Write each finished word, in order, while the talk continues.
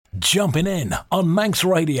Jumpin In on Manx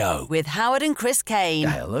Radio. With Howard and Chris Kane.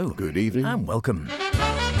 Hello. Good evening. And welcome.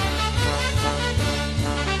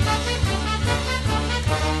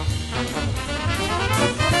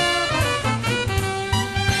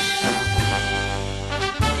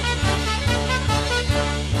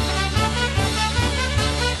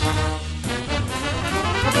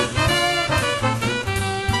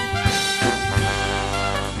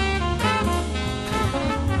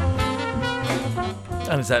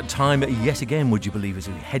 And it's that time yet again, would you believe, as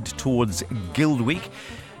we head towards Guild Week.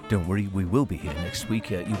 Don't worry, we will be here next week.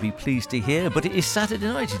 You'll be pleased to hear. But it is Saturday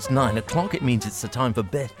night. It's 9 o'clock. It means it's the time for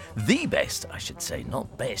the best, I should say.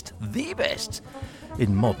 Not best, the best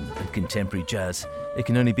in modern and contemporary jazz. It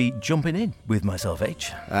can only be Jumpin' In with myself,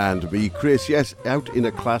 H. And me, Chris, yes, out in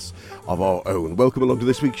a class of our own. Welcome along to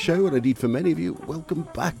this week's show, and indeed for many of you, welcome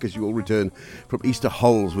back as you all return from Easter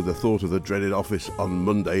hulls with the thought of the dreaded office on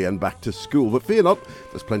Monday and back to school. But fear not,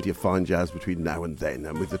 there's plenty of fine jazz between now and then.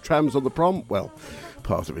 And with the trams on the prom, well,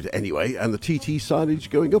 part of it anyway, and the TT signage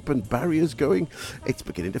going up and barriers going, it's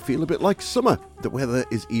beginning to feel a bit like summer. The weather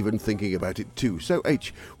is even thinking about it too. So,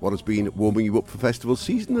 H, what has been warming you up for festival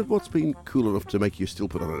season, and what's been cool enough to make you still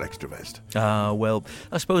put on an extra vest? Well,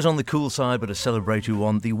 I suppose on the cool side, but a celebratory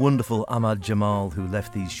one, the wonderful Ahmad Jamal, who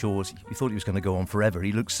left these shores. You thought he was going to go on forever.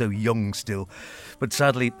 He looks so young still, but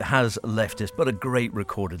sadly has left us. But a great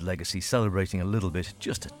recorded legacy, celebrating a little bit,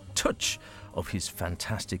 just a touch of his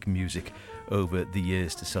fantastic music over the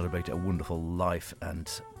years to celebrate a wonderful life,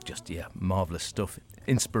 and just, marvellous stuff.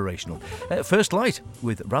 Inspirational. First Light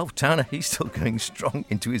with Ralph Towner. He's still going strong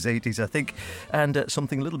into his 80s, I think, and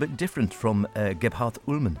something a little bit different from Gebhardt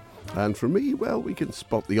Ullmann. And from me, well, we can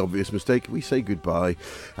spot the obvious mistake. We say goodbye,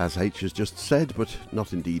 as H has just said, but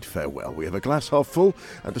not indeed farewell. We have a glass half full,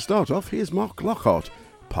 and to start off, here's Mark Lockhart,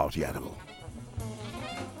 Party Animal.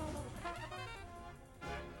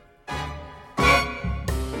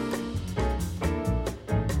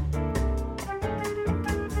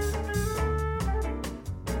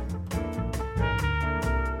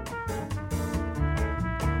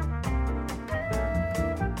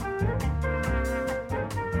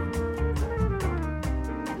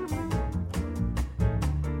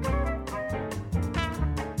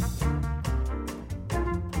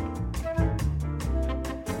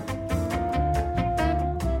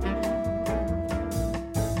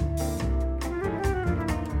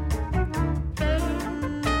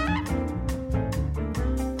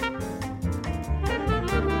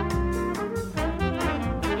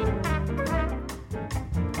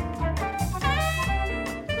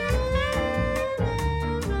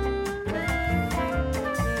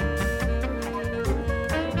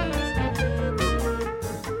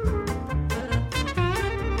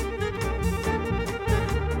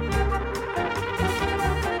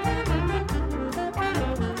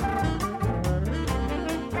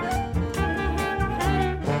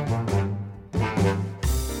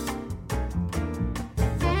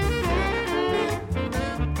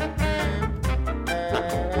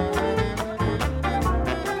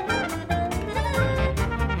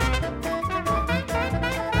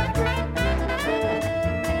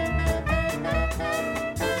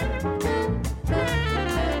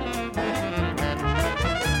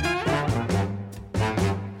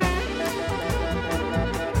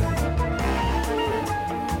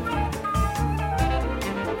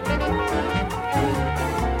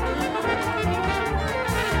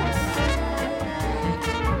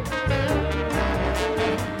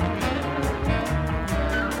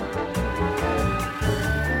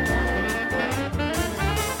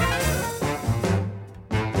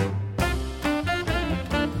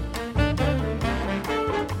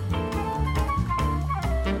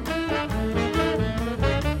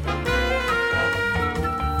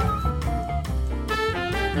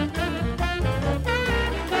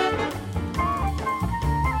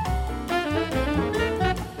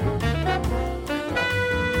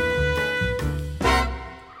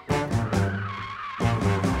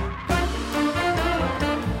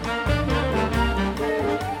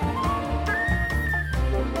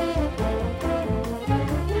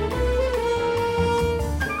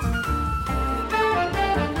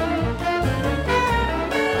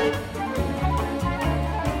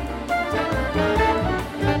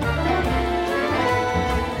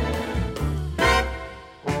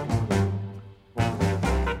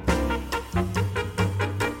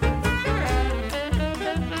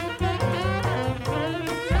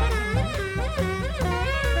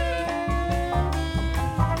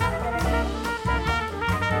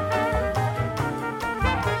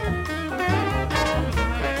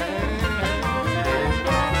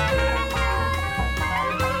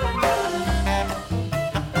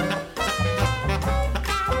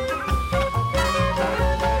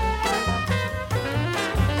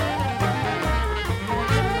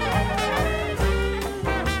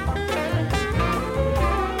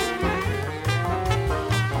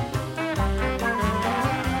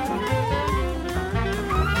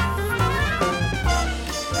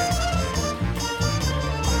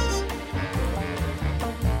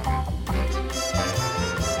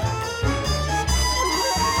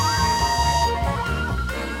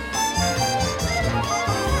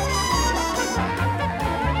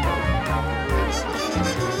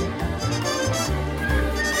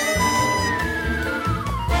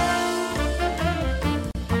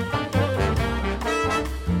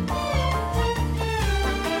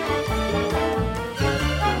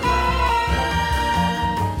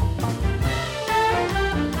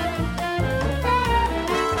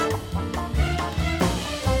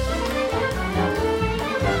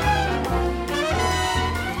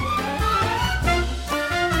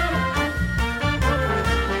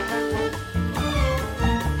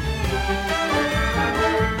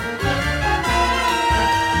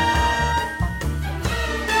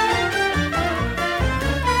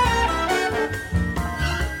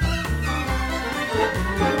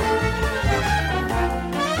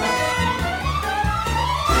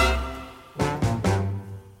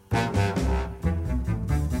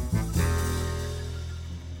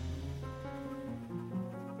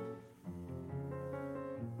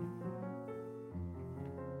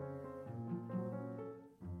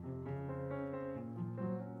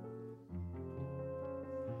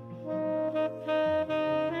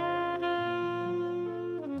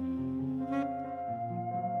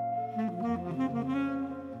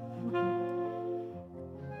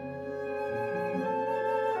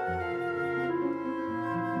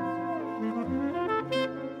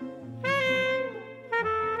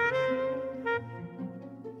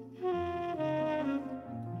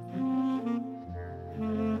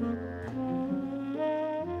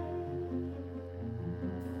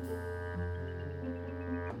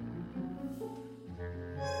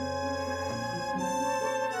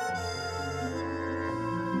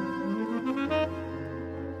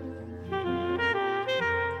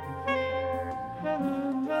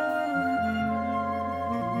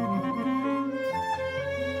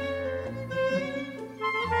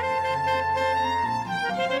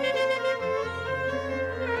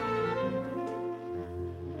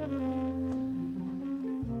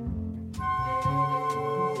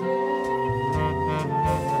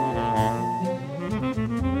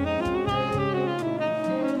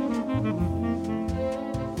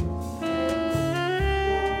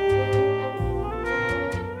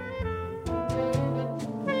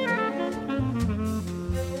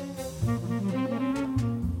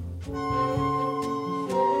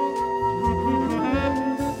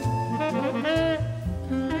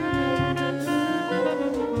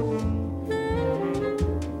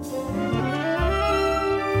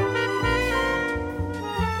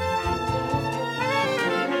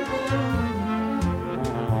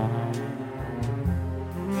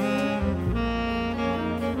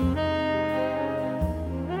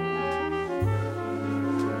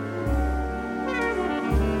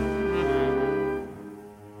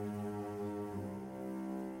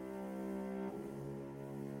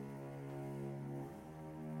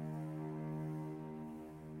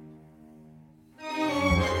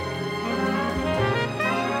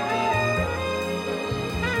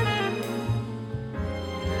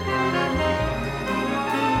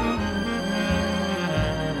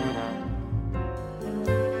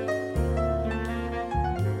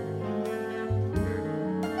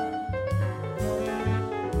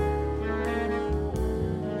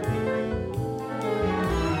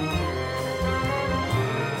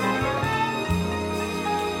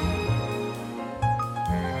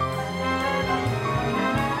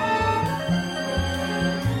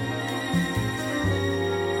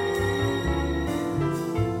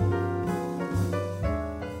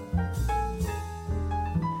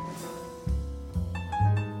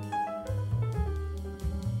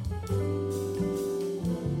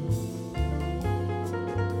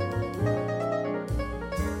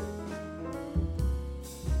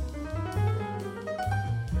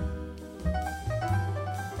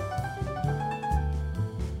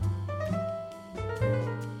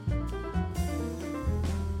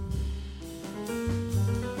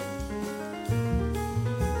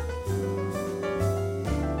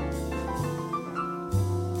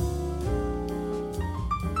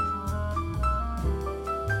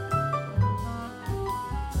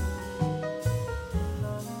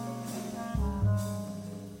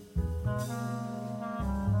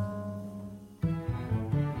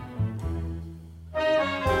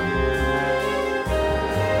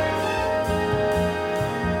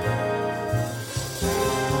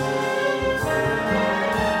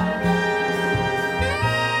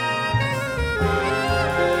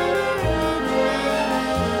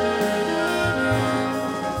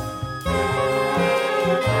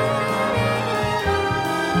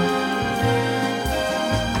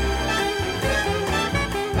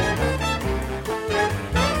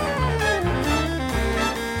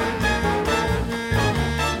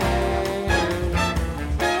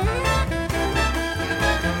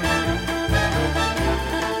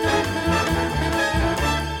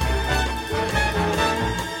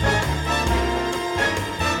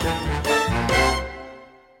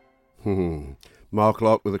 Mark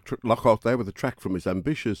Lockhart there with a track from his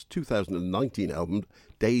ambitious 2019 album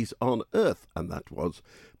Days on Earth, and that was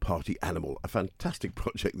Party Animal. A fantastic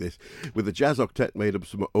project this, with a jazz octet made up of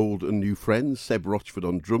some old and new friends. Seb Rochford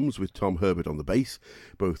on drums with Tom Herbert on the bass,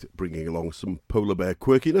 both bringing along some polar bear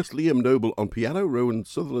quirkiness. Liam Noble on piano, Rowan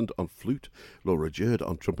Sutherland on flute, Laura Jerd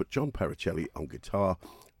on trumpet, John Paracelli on guitar,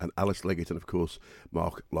 and Alice Leggett, and of course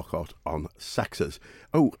Mark Lockhart on saxes.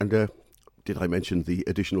 Oh, and did I mention the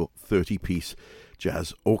additional 30-piece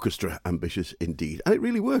jazz orchestra? Ambitious indeed. And it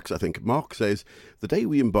really works, I think. Mark says, the day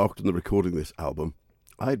we embarked on the recording of this album,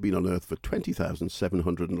 I had been on Earth for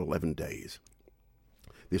 20,711 days.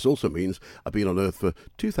 This also means I've been on Earth for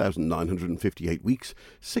 2,958 weeks,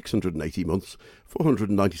 680 months,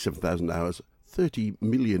 497,000 hours, 30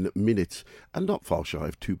 million minutes, and not far shy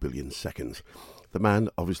of 2 billion seconds. The man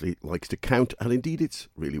obviously likes to count, and indeed it's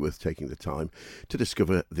really worth taking the time to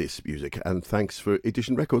discover this music. And thanks for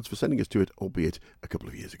Edition Records for sending us to it, albeit a couple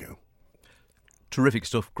of years ago. Terrific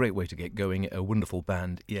stuff, great way to get going, a wonderful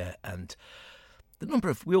band, yeah, and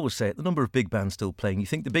we always say it, the number of big bands still playing. You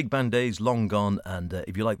think the big band days long gone, and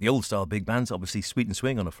if you like the old style big bands, obviously Sweet and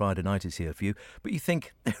Swing on a Friday night is here for you. But you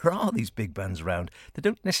think there are these big bands around. They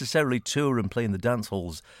don't necessarily tour and play in the dance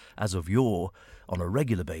halls as of yore on a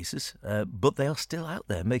regular basis, but they are still out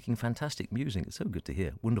there making fantastic music. It's so good to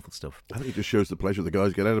hear. Wonderful stuff. I think it just shows the pleasure the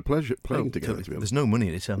guys get out of playing together. Totally. There's no money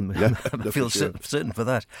in it. I feel certain for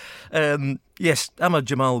that. Yes, Ahmad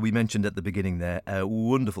Jamal, we mentioned at the beginning there, a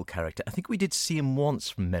wonderful character. I think we did see him once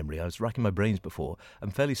from memory. I was racking my brains before.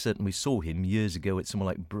 I'm fairly certain we saw him years ago at somewhere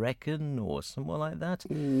like Brecon or somewhere like that.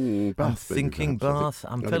 Bath, I'm thinking Bath.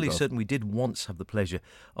 I'm fairly Bath. certain we did once have the pleasure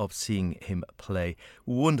of seeing him play.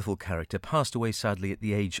 Wonderful character. Passed away sadly at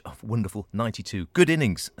the age of wonderful 92. Good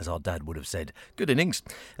innings, as our dad would have said. Good innings.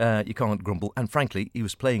 You can't grumble. And frankly, he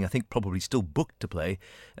was playing, I think probably still booked to play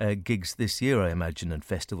gigs this year, I imagine, and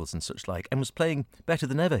festivals and such like, and was playing better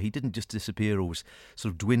than ever. He didn't just disappear or was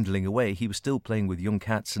sort of dwindling away. He was still playing with young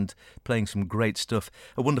cats and playing some great stuff.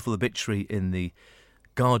 A wonderful obituary in the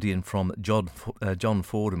Guardian from John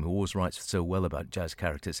Fordham, who always writes so well about jazz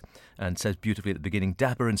characters, and says beautifully at the beginning,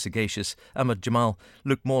 dapper and sagacious, Ahmad Jamal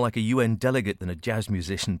looked more like a UN delegate than a jazz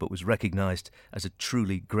musician, but was recognised as a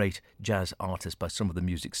truly great jazz artist by some of the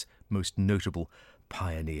music's most notable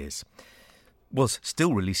pioneers. Was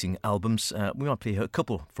still releasing albums. We might play a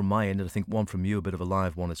couple from my end, and I think one from you, a bit of a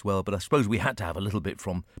live one as well, but I suppose we had to have a little bit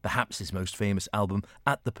from perhaps his most famous album,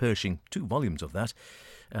 At the Pershing, 2 volumes of that.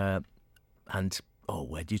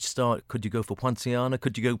 Where do you start? Could you go for Poinciana?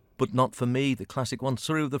 Could you go But Not For Me, the classic one,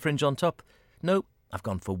 Through the Fringe on Top? No, I've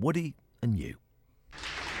gone for Woody and You.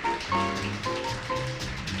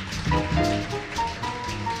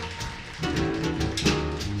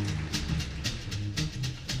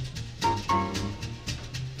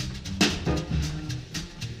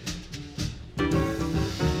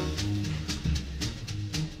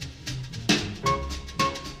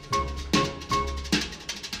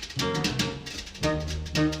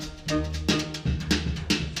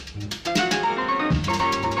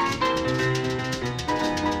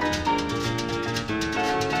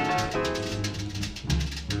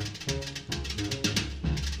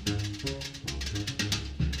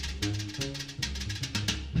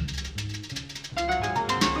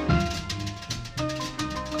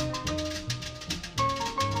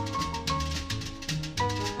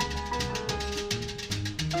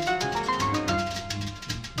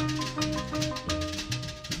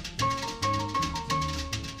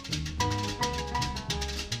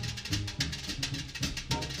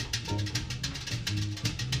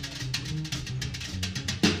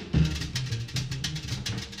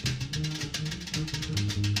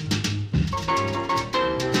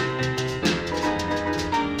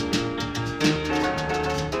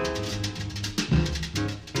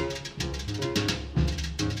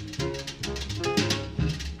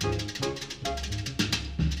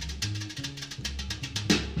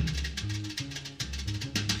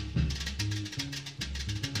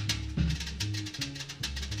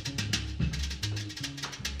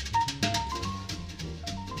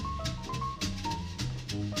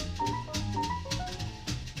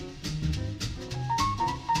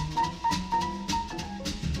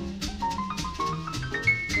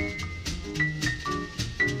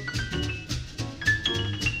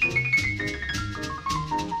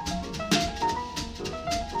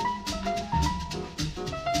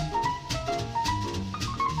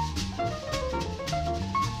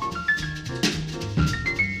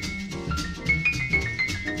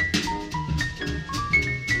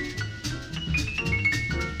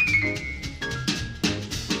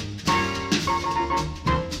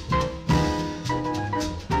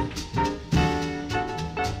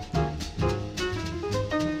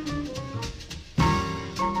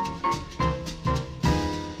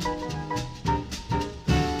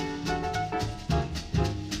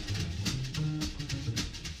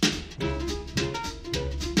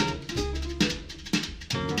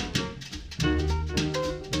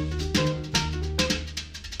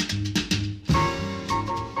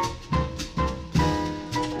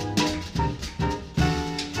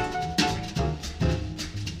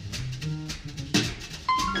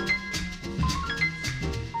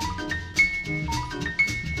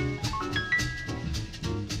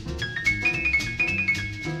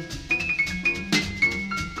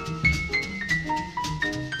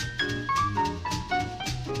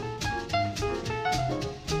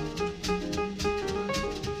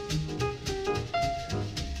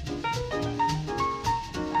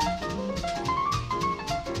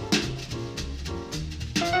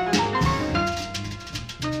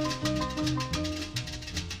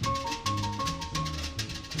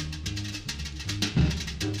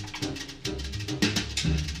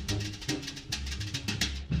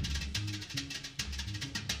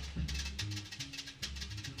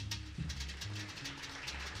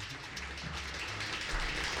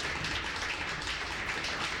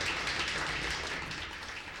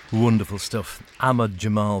 Wonderful stuff. Ahmad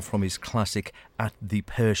Jamal from his classic At the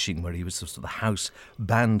Pershing, where he was sort of the house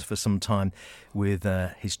band for some time with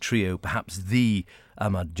his trio, perhaps the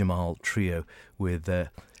Ahmad Jamal trio, with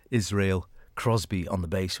Israel Crosby on the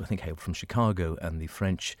bass, who I think hailed from Chicago, and the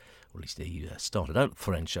French, or at least he started out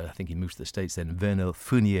French, I think he moved to the States then, Vernel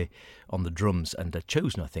Fournier on the drums, and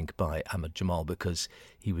chosen, I think, by Ahmad Jamal because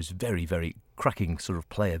he was very, very cracking sort of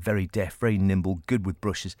player, very deft, very nimble, good with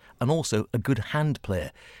brushes, and also a good hand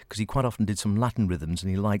player, because he quite often did some Latin rhythms,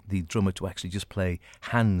 and he liked the drummer to actually just play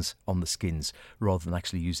hands on the skins rather than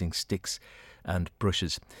actually using sticks and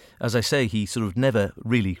brushes. As I say, he sort of never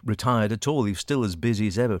really retired at all. He was still as busy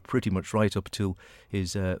as ever, pretty much right up till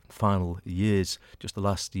his final years, just the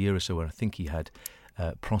last year or so, where I think he had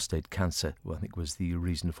prostate cancer, I think was the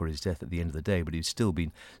reason for his death at the end of the day, but he's still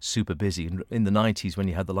been super busy. And in the 90s, when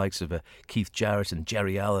you had the likes of Keith Jarrett and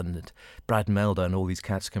Jerry Allen and Brad Melder and all these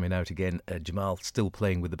cats coming out again, Jamal still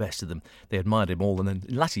playing with the best of them. They admired him all, and then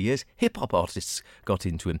in latter years, hip-hop artists got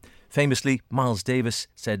into him. Famously, Miles Davis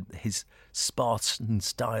said his Spartan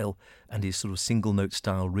style and his sort of single-note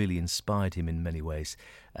style really inspired him in many ways.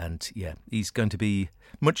 And yeah, he's going to be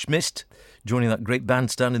much missed, joining that great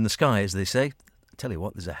bandstand in the sky, as they say. Tell you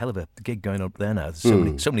what, there's a hell of a gig going up there now. There's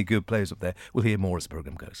so many good players up there. We'll hear more as the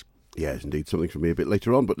programme goes. Yes, indeed, something from me a bit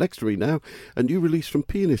later on. But next to me now, a new release from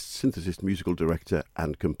pianist, synthesist, musical director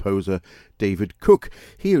and composer David Cook.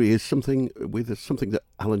 Here he is, something that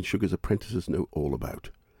Alan Sugar's apprentices know all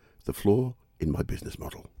about. The flaw in my business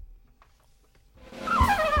model.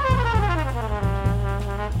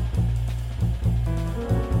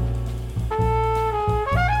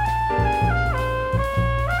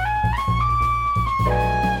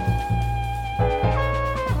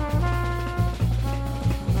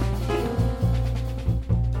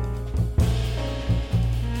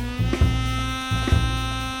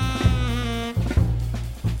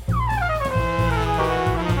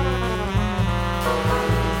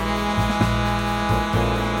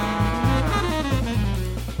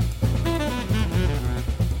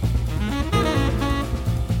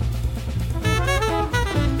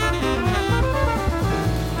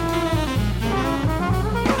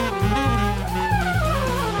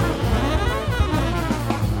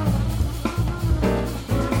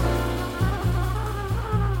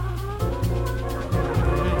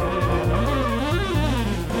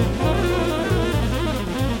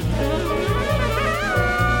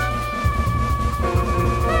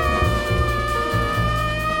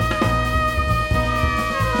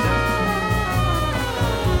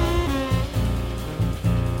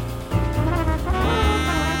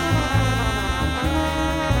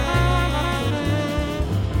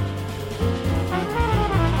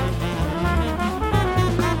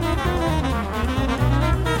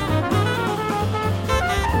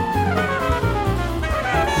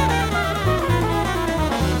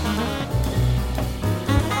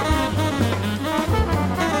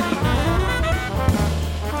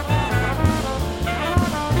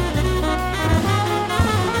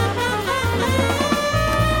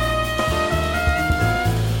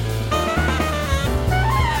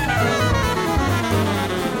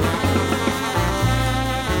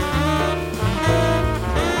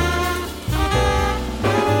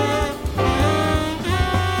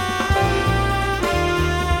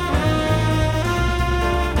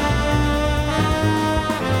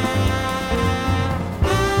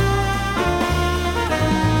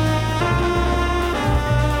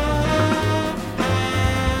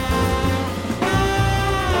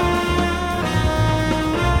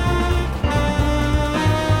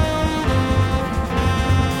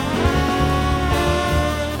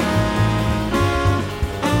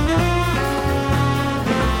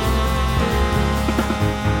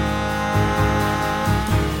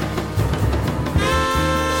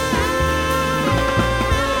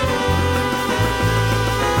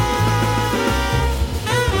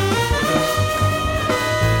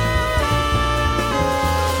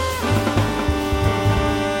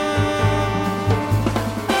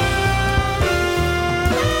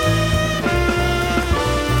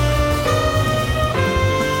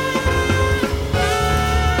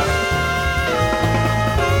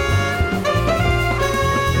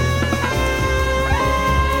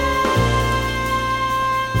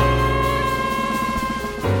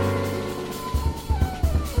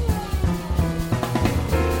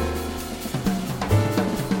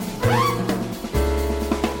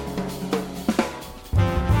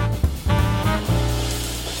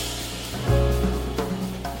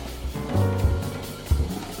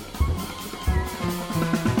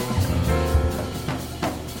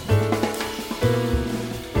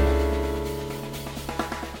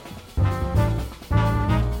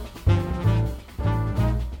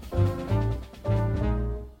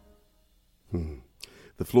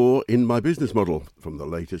 flaw in my business model from the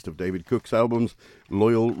latest of David Cook's albums,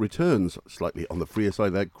 Loyal Returns. Slightly on the freer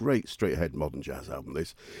side there. Great straight-ahead modern jazz album,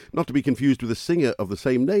 this. Not to be confused with the singer of the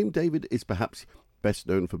same name, David is perhaps best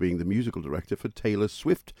known for being the musical director for Taylor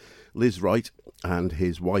Swift, Liz Wright, and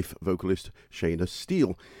his wife, vocalist Shayna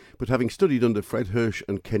Steele. But having studied under Fred Hirsch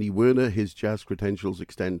and Kenny Werner, his jazz credentials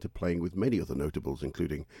extend to playing with many other notables,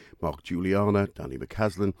 including Mark Juliana, Danny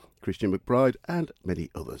McCaslin, Christian McBride, and many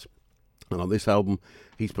others. And on this album,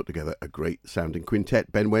 he's put together a great-sounding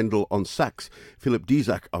quintet. Ben Wendell on sax, Philip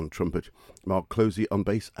Dizak on trumpet, Mark Closey on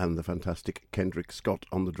bass, and the fantastic Kendrick Scott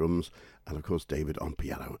on the drums, and of course David on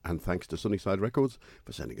piano. And thanks to Sunnyside Records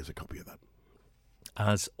for sending us a copy of that.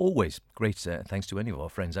 As always, great thanks to any of our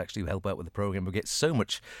friends actually who help out with the programme. We get so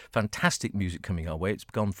much fantastic music coming our way. It's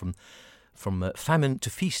gone from famine to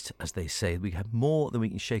feast, as they say. We have more than we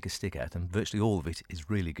can shake a stick at, and virtually all of it is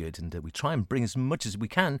really good. And we try and bring as much as we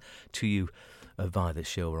can to you via this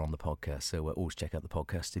show or on the podcast. So always check out the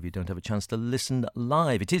podcast if you don't have a chance to listen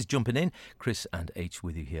live. It is Jumping In. Chris and H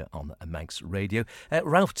with you here on Manx Radio.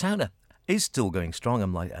 Ralph Towner is still going strong,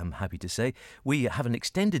 I'm happy to say. We have an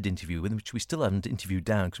extended interview with him, which we still haven't interviewed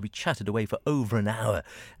down because we chatted away for over an hour,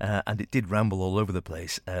 and it did ramble all over the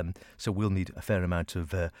place. So we'll need a fair amount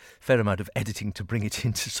of editing to bring it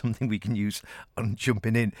into something we can use on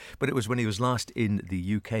Jumping In. But it was when he was last in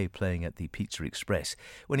the UK playing at the Pizza Express,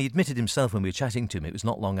 when he admitted himself when we were chatting to him, it was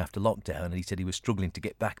not long after lockdown, and he said he was struggling to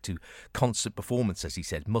get back to concert performance, as he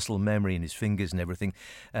said, muscle memory in his fingers and everything,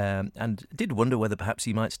 and did wonder whether perhaps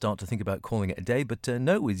he might start to think about calling it a day, but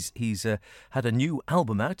no, he's had a new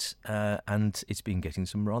album out, and it's been getting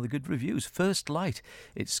some rather good reviews. First Light,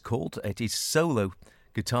 it's called. It is solo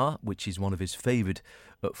guitar, which is one of his favoured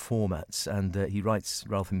formats, and he writes,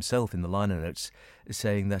 Ralph himself, in the liner notes,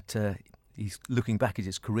 saying that he's looking back at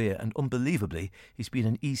his career, and unbelievably, he's been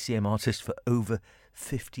an ECM artist for over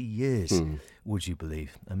 50 years, would you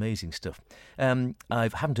believe? Amazing stuff. I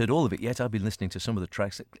haven't heard all of it yet. I've been listening to some of the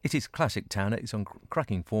tracks. It is classic Towner. It's on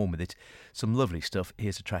cracking form with it. Some lovely stuff.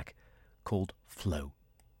 Here's a track called Flow.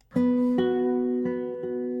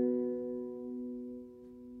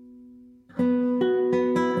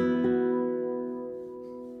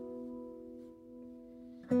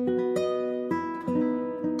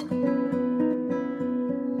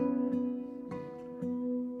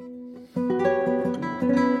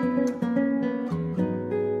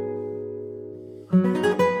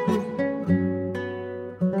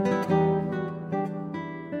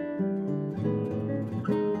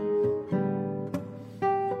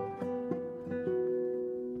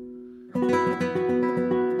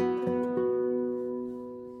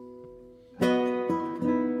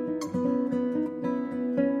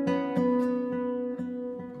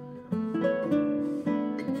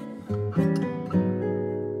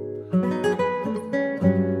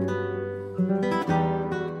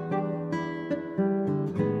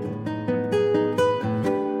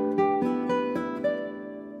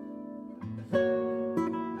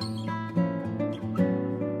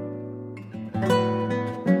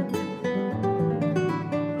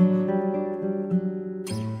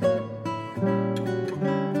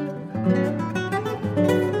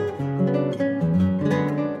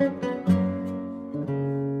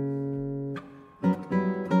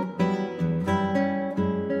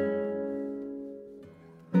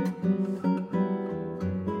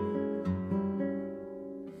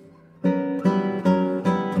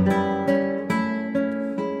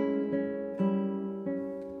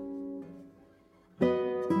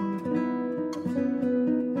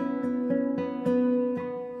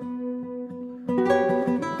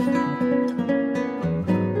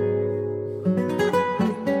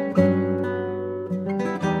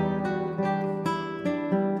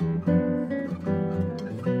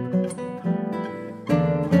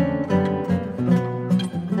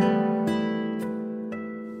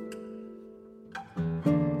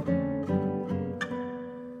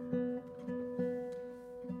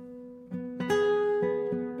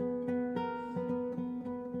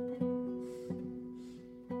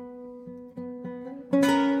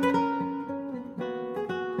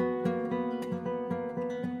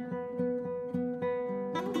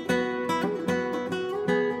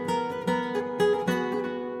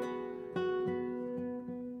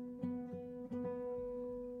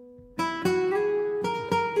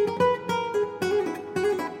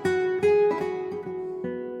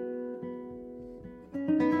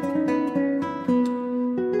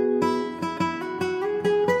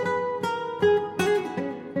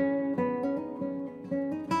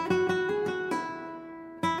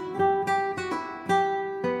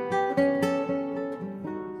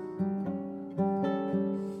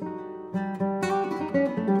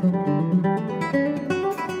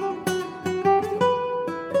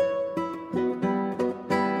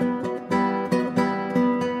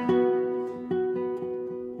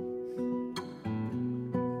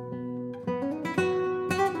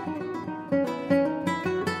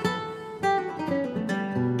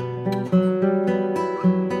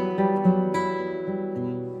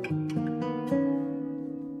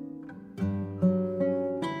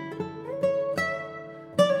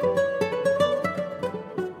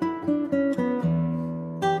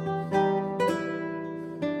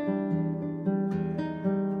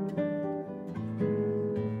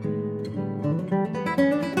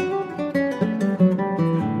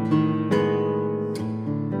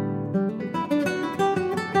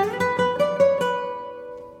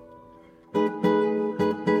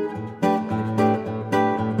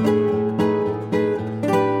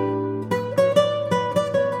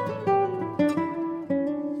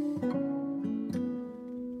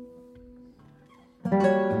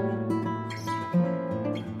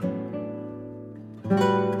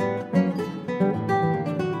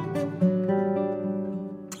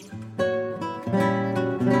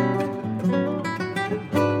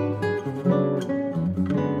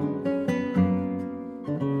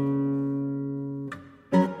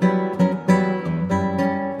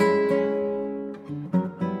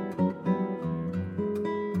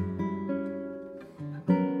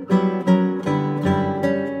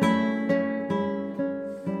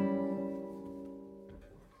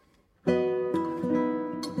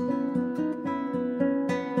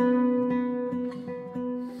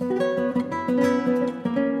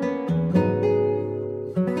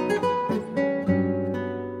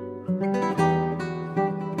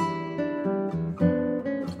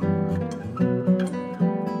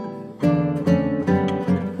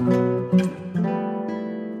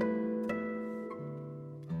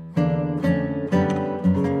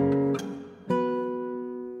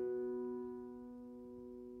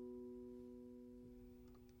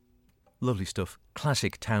 Lovely stuff.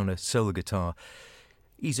 Classic Towner solo guitar.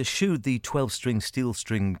 He's eschewed the 12-string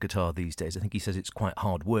steel-string guitar these days. I think he says it's quite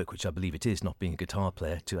hard work, which I believe it is, not being a guitar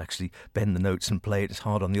player, to actually bend the notes and play it. It's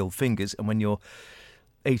hard on the old fingers. And when you're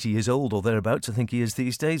 80 years old or thereabouts, I think he is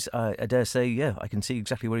these days, I dare say, yeah, I can see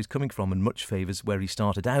exactly where he's coming from, and much favours where he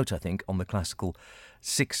started out, I think, on the classical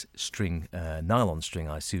 6-string, nylon string,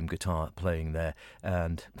 I assume, guitar playing there,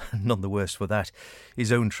 and none the worse for that.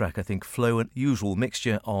 His own track, I think, Flow, an usual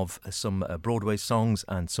mixture of some Broadway songs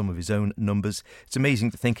and some of his own numbers. It's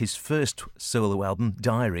amazing to think his first solo album,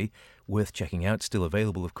 Diary, worth checking out, still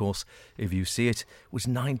available, of course, if you see it, was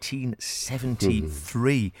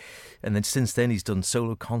 1973. And then since then he's done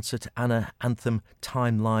Solo Concert, Anna, Anthem,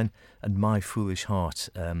 Timeline, and My Foolish Heart.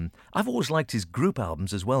 I've always liked his group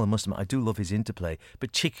albums as well, I must admit. I do love his interplay.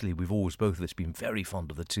 Particularly, we've always, both of us, been very fond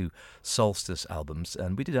of the two Solstice albums.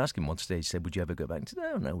 And we did ask him one stage, said, would you ever go back? And he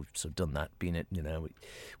said, no, we've sort of done that, been it, you know.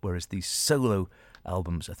 Whereas these solo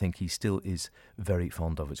albums, I think he still is very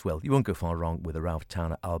fond of as well. You won't go far wrong with a Ralph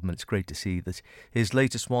Towner album, and it's great to see that his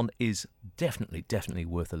latest one is definitely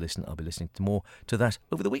worth a listen. I'll be listening to more to that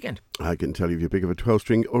over the weekend. I can tell you, if you're big of a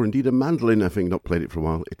 12-string or indeed a mandolin, having not played it for a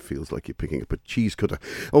while, it feels like you're picking up a cheese cutter.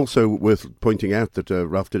 Also worth pointing out that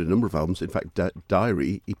Ralph did a number of albums. In fact,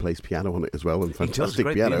 Diary, he plays piano on it as well, and fantastic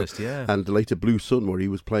piano. Pianist, yeah. And later Blue Sun, where he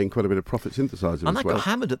was playing quite a bit of Prophet synthesizer and as that well. got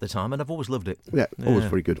hammered at the time, and I've always loved it. Yeah, always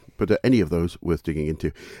very good. But any of those worth digging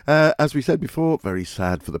into. As we said before, very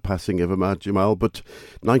sad for the passing of Ahmad Jamal, but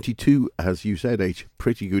 92, as you said, H,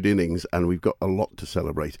 pretty good innings, and we've got a lot to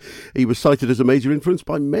celebrate. He was cited as a major influence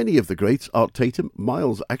by many of the greats. Art Tatum,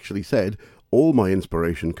 Miles actually said, all my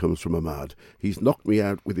inspiration comes from Ahmad. He's knocked me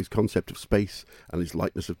out with his concept of space and his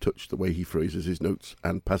lightness of touch, the way he phrases his notes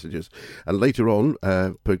and passages. And later on,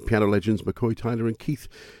 piano legends McCoy Tyner and Keith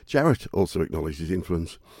Jarrett also acknowledged his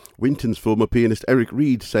influence. Winton's former pianist Eric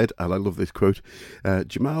Reed said, and I love this quote,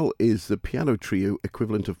 Jamal is the piano trio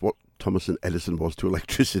equivalent of what Thomas and Edison was to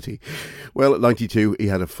electricity. Well, at 92, he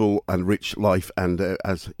had a full and rich life, and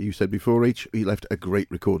as you said before, H, he left a great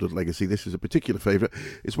recorded legacy. This is a particular favourite.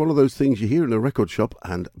 It's one of those things you hear in a record shop,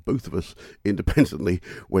 and both of us independently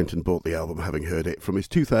went and bought the album, having heard it. From his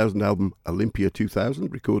 2000 album, Olympia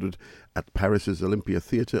 2000, recorded at Paris's Olympia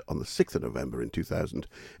Theatre on the 6th of November in 2000,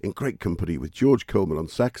 in great company with George Coleman on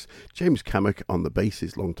sax, James Cammack on the bass,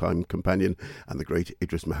 his longtime companion, and the great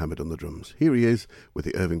Idris Muhammad on the drums. Here he is with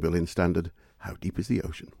the Irving Berlin standard, How Deep is the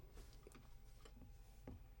Ocean?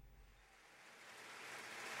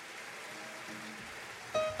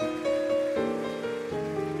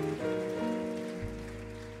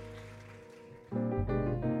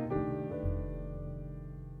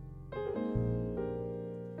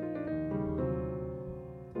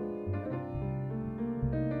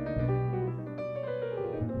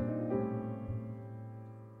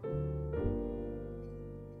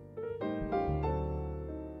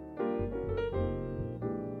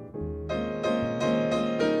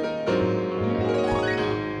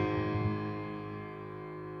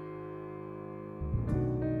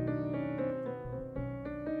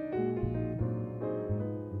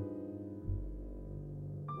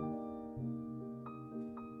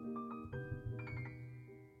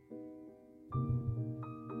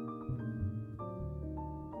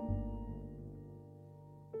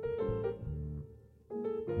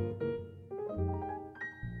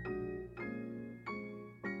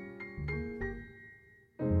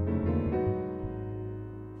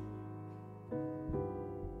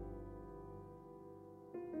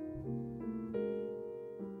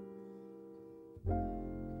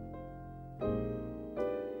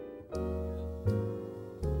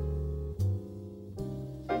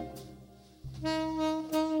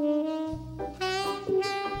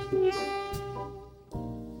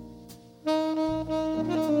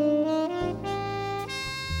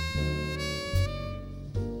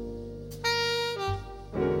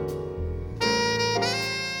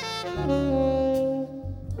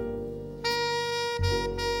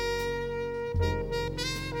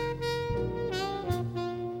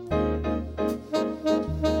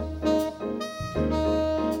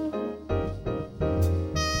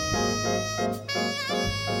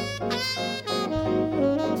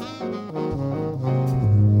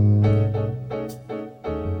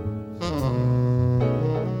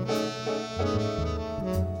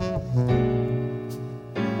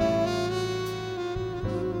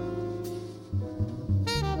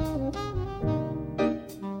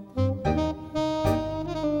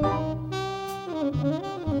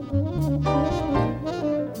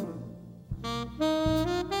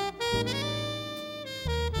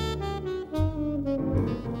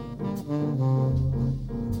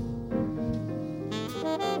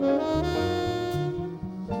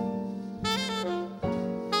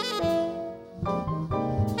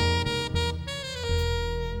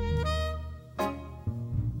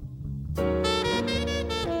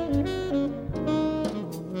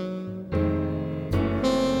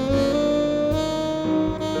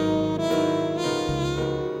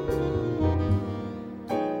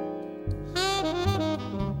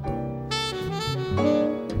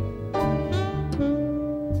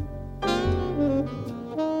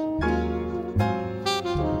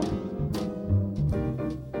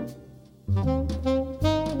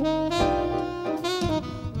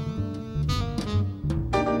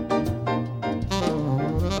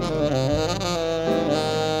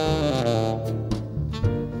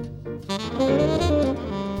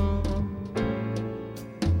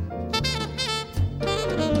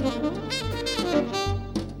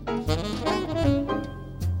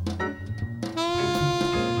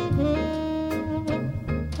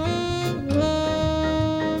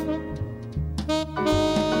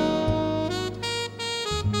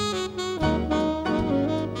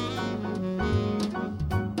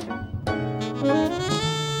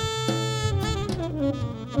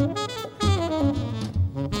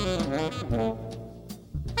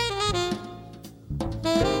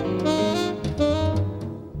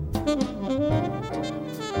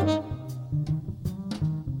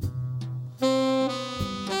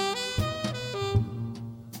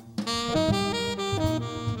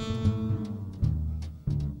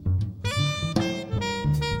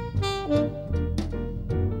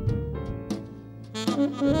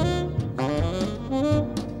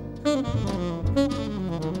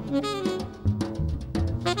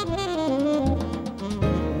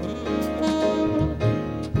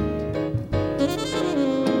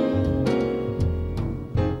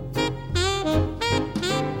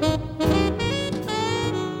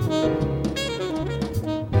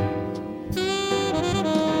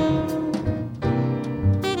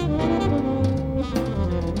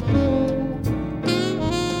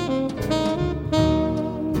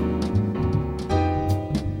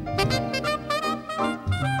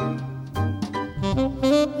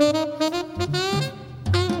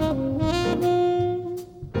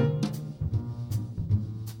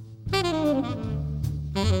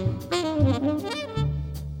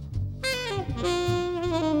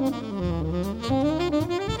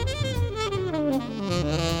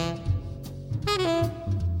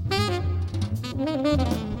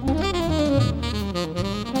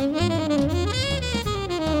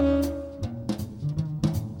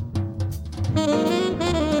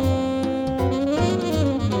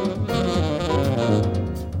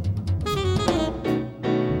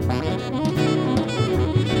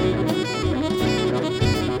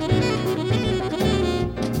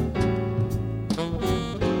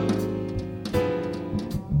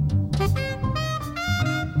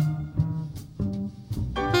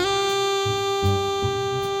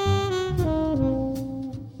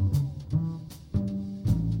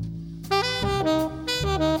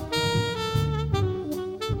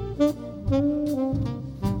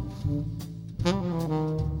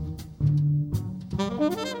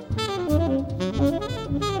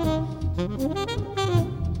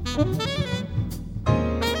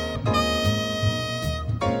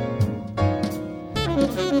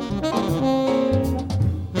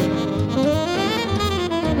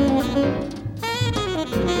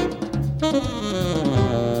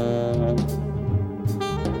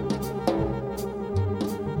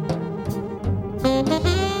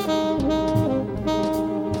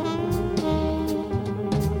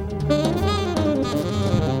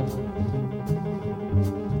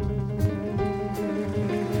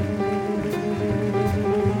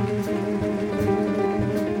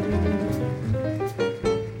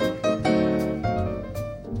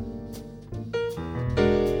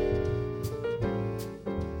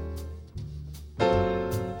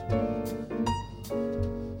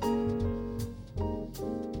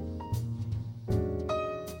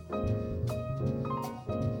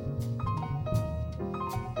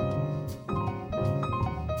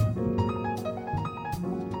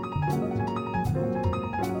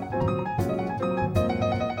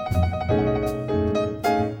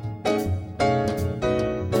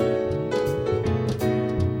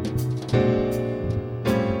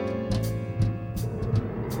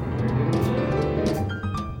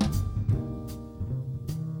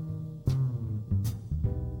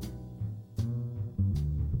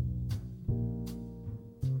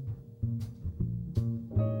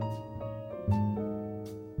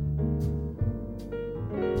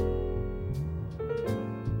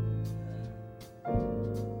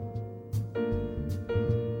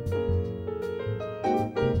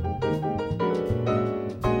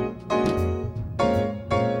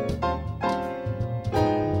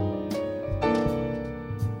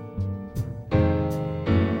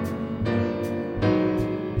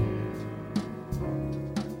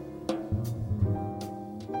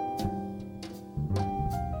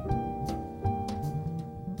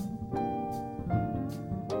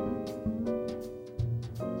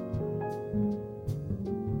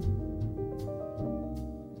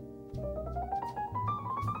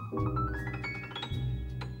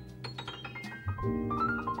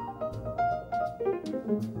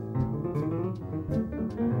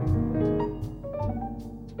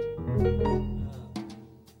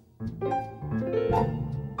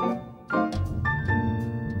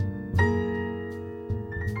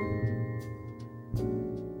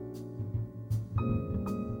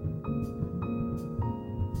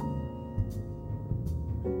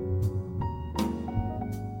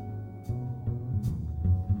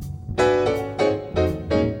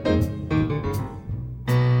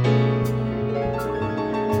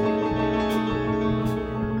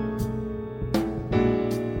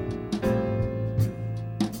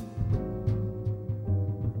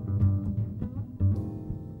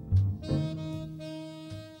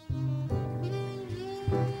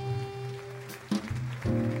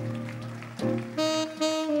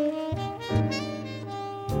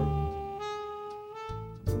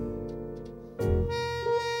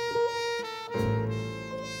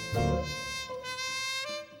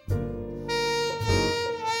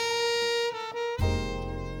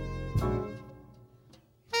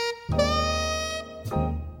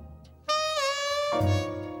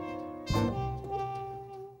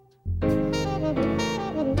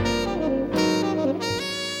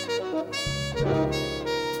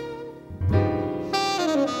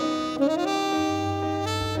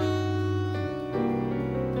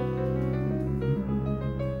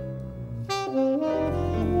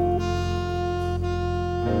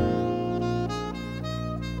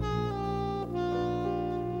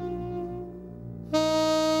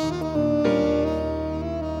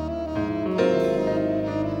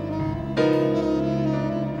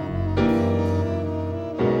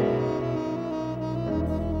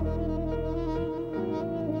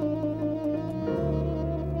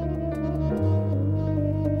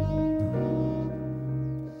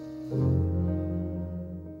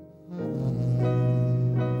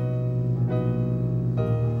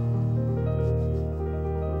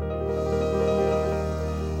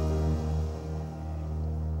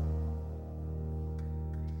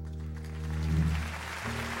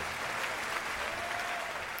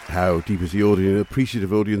 How deep is the audience? An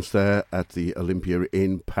appreciative audience there at the Olympia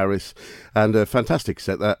in Paris. And a fantastic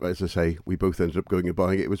set that, as I say, we both ended up going and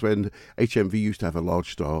buying it. It was when HMV used to have a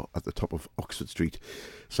large store at the top of Oxford Street.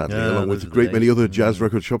 Sadly, along with a great many other jazz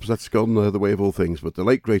record shops, that's gone the way of all things. But the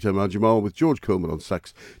late, great Ahmad Jamal with George Coleman on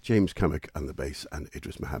sax, James Kamek on the bass, and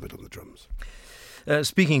Idris Muhammad on the drums.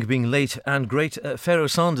 Speaking of being late and great, Pharoah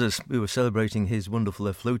Sanders, we were celebrating his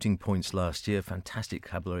wonderful Floating Points last year. Fantastic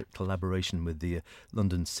collaboration with the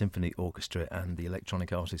London Symphony Orchestra and the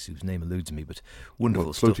electronic artist whose name eludes me, but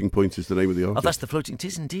wonderful stuff. Floating Points is the name of the artist. Oh, that's the Floating. It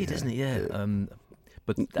is indeed, isn't it? Yeah.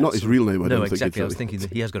 But not his real name, I don't think. No, exactly. I was thinking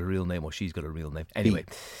that he has got a real name or she's got a real name. Anyway,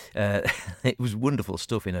 it was wonderful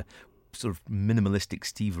stuff in a sort of minimalistic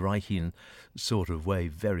Steve Reichian sort of way,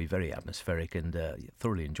 very, very atmospheric, and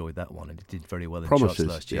thoroughly enjoyed that one, and it did very well in charts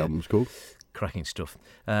last year. The album's called. Cracking stuff.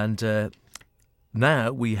 And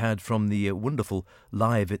now we had from the wonderful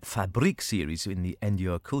Live at Fabrique series in the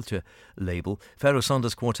NDR Culture label, Pharoah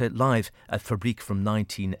Sanders Quartet live at Fabrique from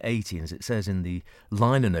 1980, and as it says in the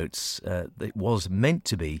liner notes, it was meant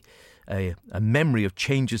to be a memory of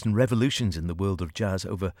changes and revolutions in the world of jazz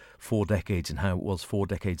over 4 decades, and how it was 4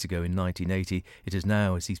 decades ago in 1980. It is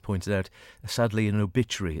now, as he's pointed out, sadly an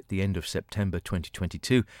obituary at the end of September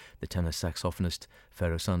 2022. The tenor saxophonist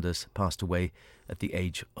Pharoah Sanders passed away at the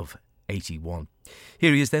age of 81.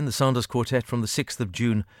 Here he is then, the Sanders Quartet from the 6th of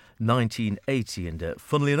June 1980, and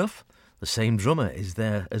funnily enough, the same drummer is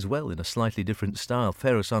there as well in a slightly different style.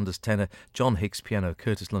 Pharoah Sanders tenor, John Hicks piano,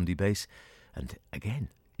 Curtis Lundy bass, and again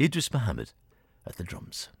Idris Muhammad at the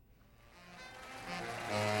drums.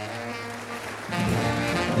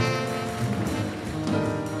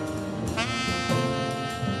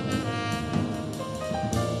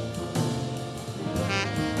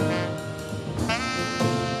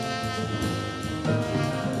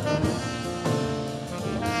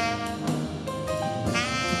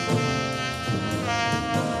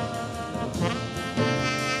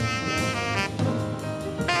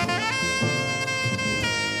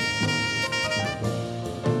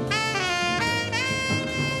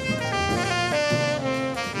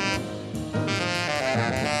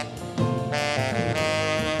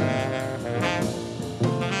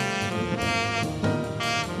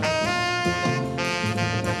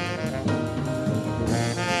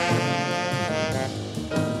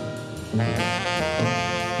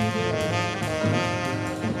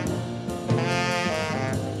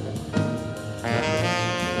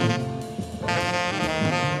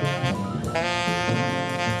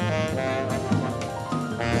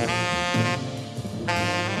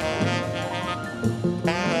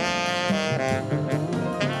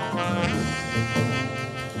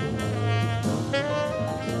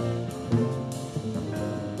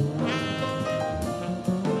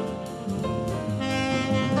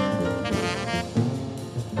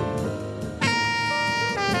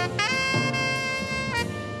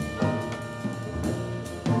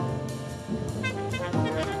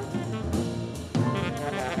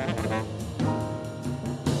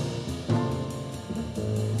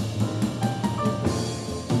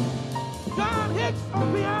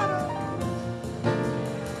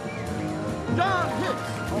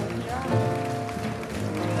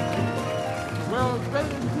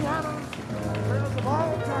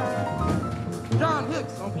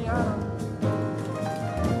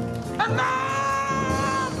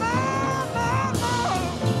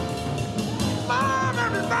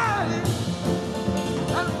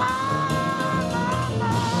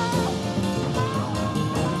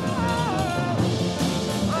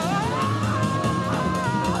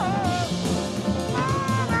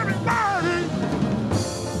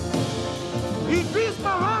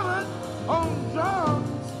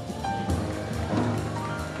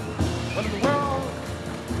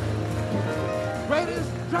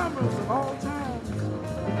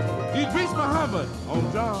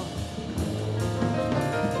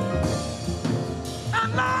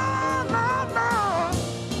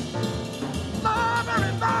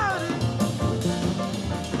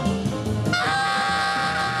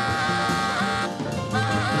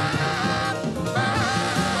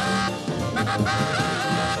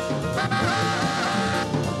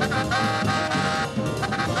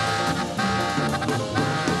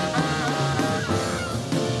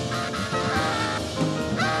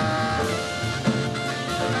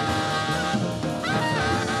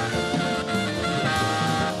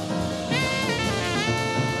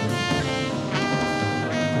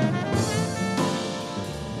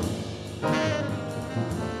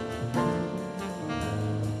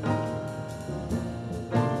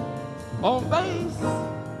 On bass,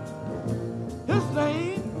 his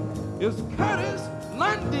name is Curtis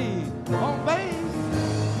Lundy. On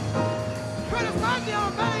bass, Dennis Rodney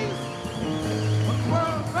on bass.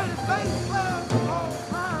 World's greatest bass player of all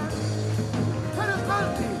time. Dennis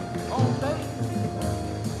Rodney on bass.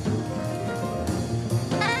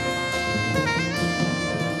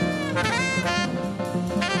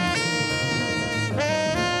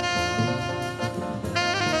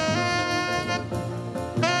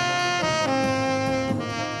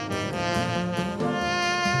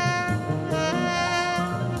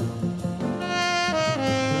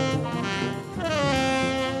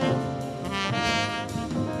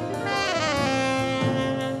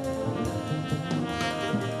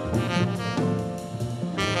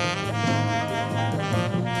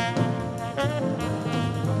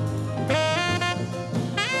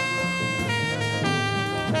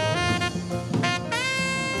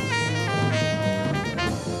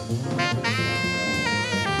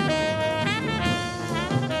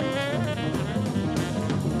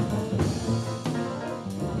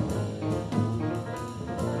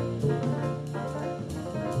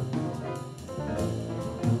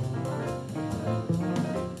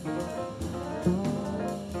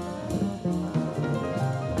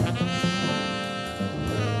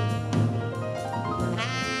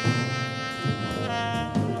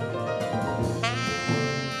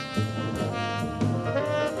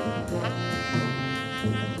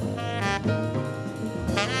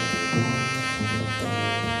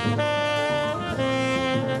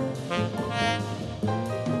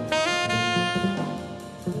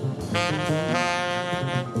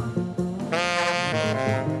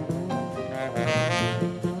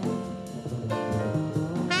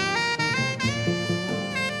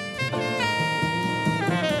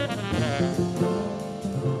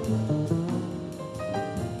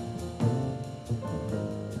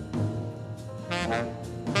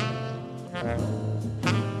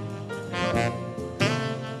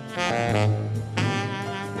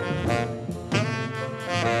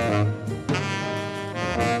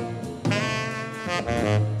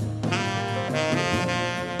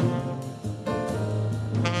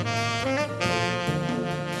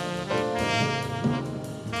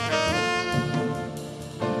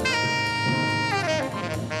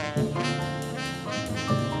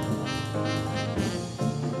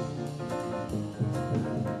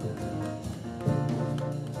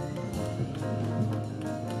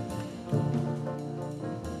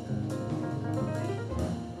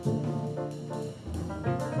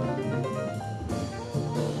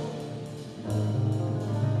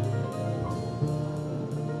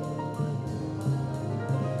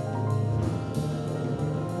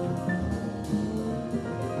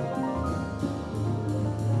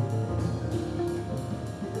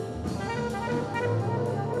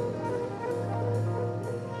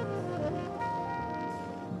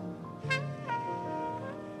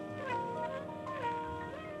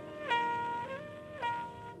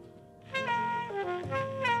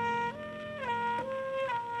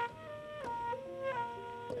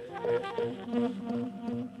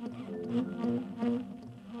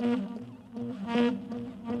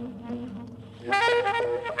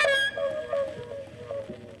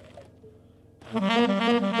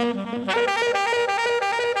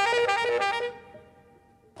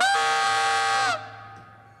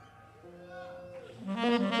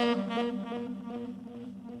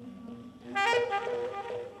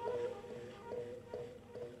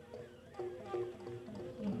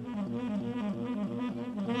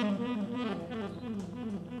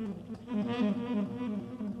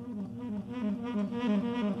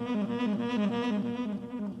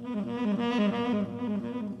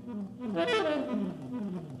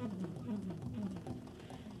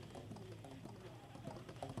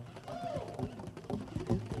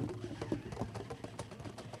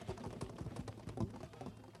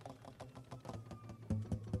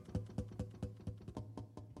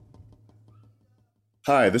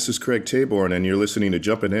 Hi, this is Craig Taborn, and you're listening to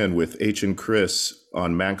Jumpin' In with H and Chris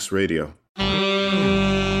on Manx Radio.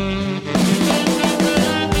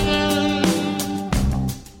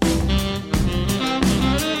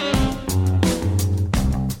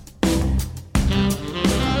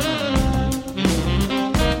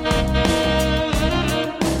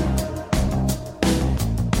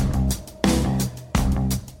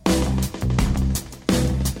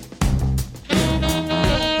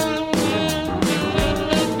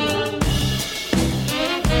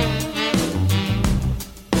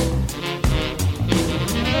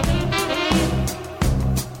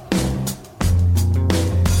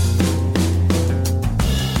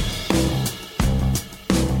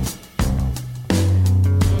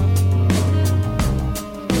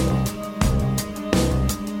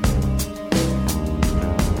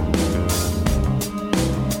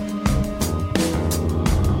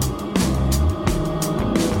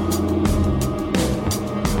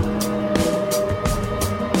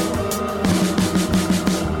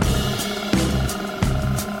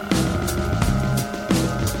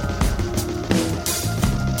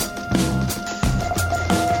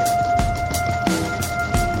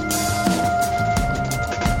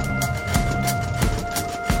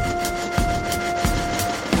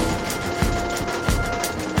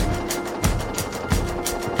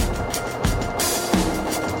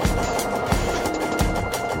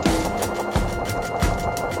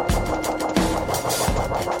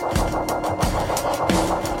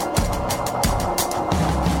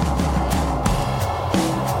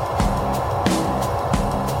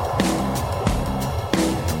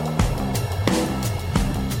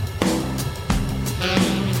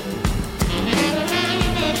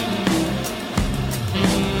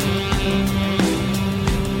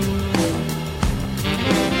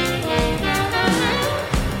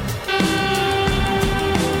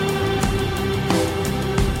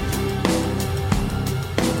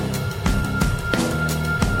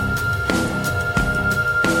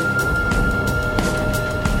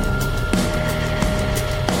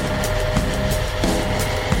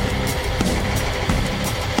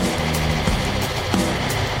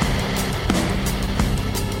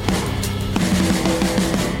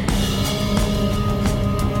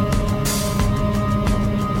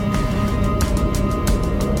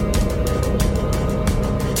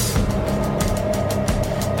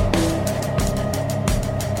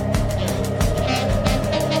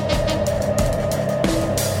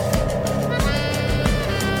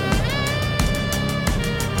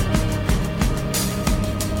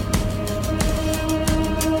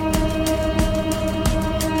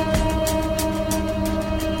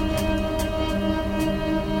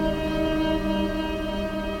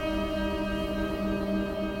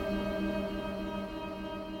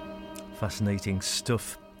 Fascinating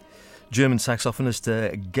stuff. German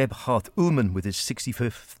saxophonist Gebhard Ullmann with his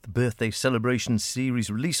 65th birthday celebration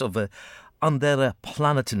series release of Andere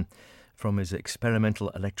Planeten from his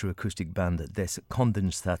experimental electroacoustic band Des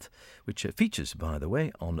Kondensstadt, which features, by the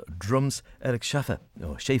way, on drums Eric Schaffer,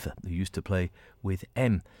 who used to play with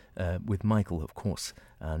M, with Michael, of course,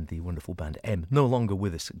 and the wonderful band M. No longer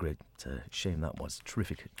with us. Great shame that was.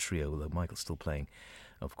 Terrific trio, though Michael's still playing.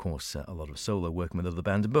 Of course, a lot of solo working with other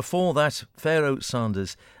bands. And before that, Pharaoh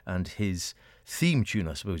Sanders and his theme tune,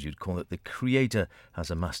 I suppose you'd call it. The Creator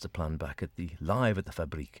has a master plan back at the Live at the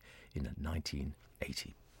Fabrique in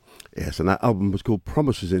 1980. Yes, and that album was called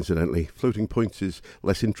Promises, incidentally. Floating Points is,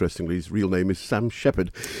 less interestingly, his real name is Sam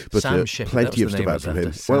Shepard. But Sam Shepard, plenty of stuff out from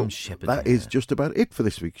him. Sam Shepard, that is just about it for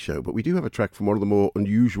this week's show. But we do have a track from one of the more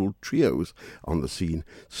unusual trios on the scene,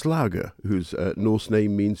 Slager, whose Norse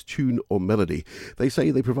name means tune or melody. They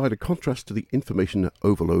say they provide a contrast to the information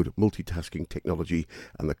overload, multitasking technology,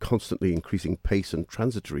 and the constantly increasing pace and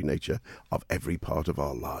transitory nature of every part of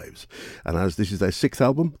our lives. And as this is their 6th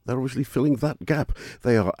album, they're obviously filling that gap.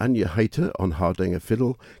 They are Anja Heiter on Hardanger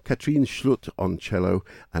fiddle, Katrien Schlutt on cello,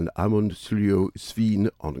 and Amund Suljo Sveen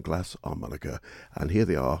on glass harmonica. And here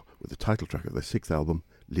they are with the title track of their 6th album,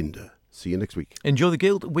 Linda. See you next week. Enjoy the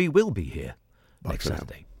Guild. We will be here Bye next for now.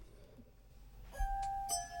 Saturday.